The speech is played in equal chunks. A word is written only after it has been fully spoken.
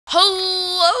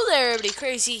Hello there, everybody.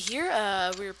 Crazy here.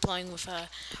 We're playing with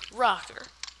Rocker,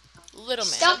 Little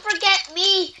Man. Don't forget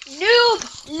me,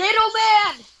 Noob, Little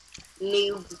Man.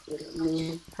 Noob, Little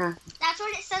Man. Huh. That's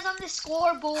what it says on the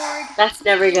scoreboard. That's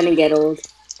never gonna get old.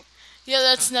 Yeah,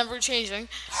 that's never changing.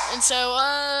 And so,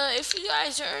 if you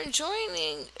guys are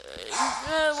enjoying,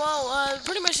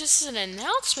 pretty much this is an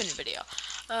announcement video.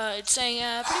 It's saying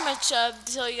pretty much to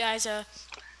tell you guys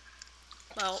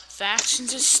well,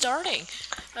 factions is starting.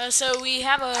 So we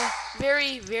have a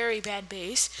very, very bad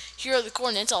base. Here are the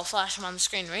coordinates. I'll flash them on the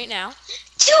screen right now.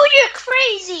 Dude, you're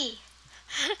crazy.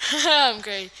 I'm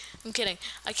great. I'm kidding.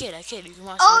 I kid. You can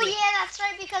watch Oh, the video. yeah, that's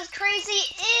right, because crazy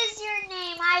is your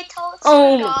name. I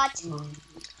Oh. forgot.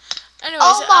 Anyways,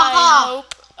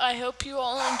 I hope you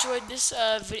all enjoyed this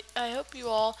video. I hope you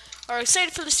all are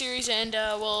excited for the series, and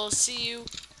we'll see you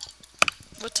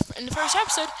in the first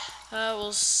episode.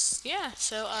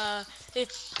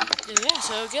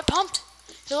 So get pumped.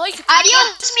 If you like it,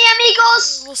 Adios, mi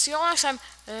amigos. we'll see you all next time,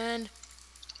 and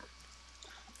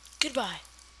goodbye.